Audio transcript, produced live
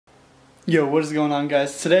Yo, what is going on,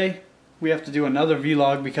 guys? Today we have to do another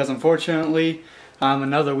vlog because unfortunately I'm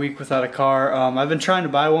another week without a car. I've been trying to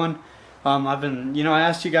buy one. I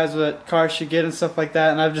asked you guys what cars I should get and stuff like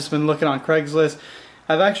that, and I've just been looking on Craigslist.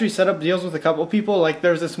 I've actually set up deals with a couple people. Like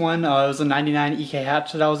there's this one, it was a 99 EK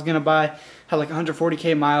hatch that I was gonna buy. Had like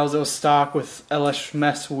 140k miles. It was stock with LS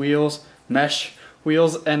mesh wheels,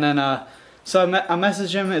 and then so I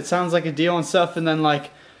messaged him. It sounds like a deal and stuff, and then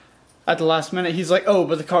like at the last minute he's like, "Oh,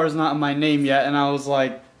 but the car is not in my name yet," and I was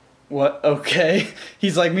like, "What? Okay."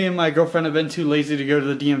 He's like, "Me and my girlfriend have been too lazy to go to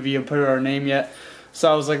the DMV and put our name yet."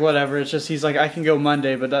 So I was like, "Whatever." It's just he's like, "I can go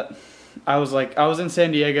Monday," but I was like, I was in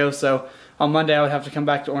San Diego, so on Monday I would have to come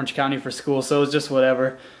back to Orange County for school, so it was just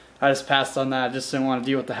whatever. I just passed on that. I just didn't want to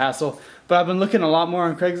deal with the hassle. But I've been looking a lot more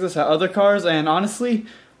on Craigslist at other cars, and honestly,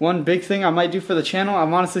 one big thing I might do for the channel,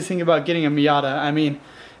 I'm honestly thinking about getting a Miata. I mean,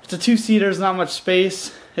 it's a two-seater, there's not much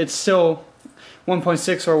space. It's still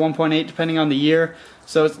 1.6 or 1.8 depending on the year.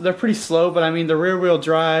 So they're pretty slow, but I mean, they're rear-wheel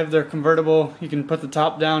drive, they're convertible. You can put the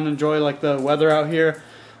top down, enjoy like the weather out here.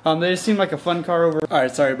 They just seem like a fun car over.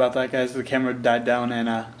 Alright, sorry about that, guys. The camera died down,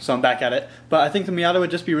 and so I'm back at it. But I think the Miata would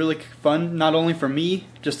just be really fun, not only for me,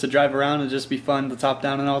 just to drive around and just be fun, the top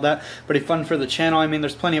down and all that, but fun for the channel. I mean,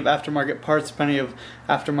 there's plenty of aftermarket parts, plenty of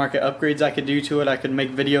aftermarket upgrades I could do to it. I could make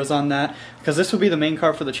videos on that, because this would be the main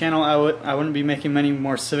car for the channel. I wouldn't be making many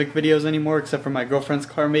more Civic videos anymore, except for my girlfriend's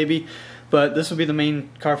car maybe. But this would be the main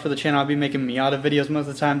car for the channel. I'll be making Miata videos most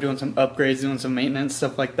of the time, doing some upgrades, doing some maintenance,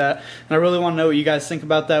 stuff like that. And I really want to know what you guys think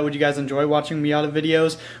about that. Would you guys enjoy watching Miata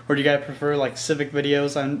videos, or do you guys prefer like Civic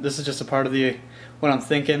videos? This is just a part of what I'm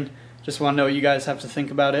thinking. Just want to know what you guys have to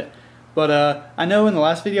think about it. But I know in the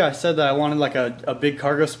last video I said that I wanted like a big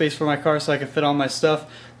cargo space for my car so I could fit all my stuff.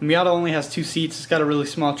 The Miata only has 2 seats. It's got a really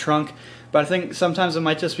small trunk. But I think sometimes it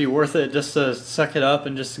might just be worth it just to suck it up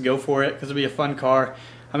and just to go for it, because it'll be a fun car.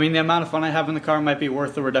 I mean, the amount of fun I have in the car might be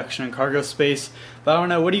worth the reduction in cargo space. But I don't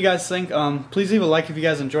know, what do you guys think? Please leave a like if you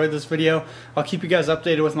guys enjoyed this video. I'll keep you guys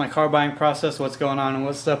updated with my car buying process, what's going on and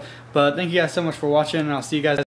what stuff. But thank you guys so much for watching, and I'll see you guys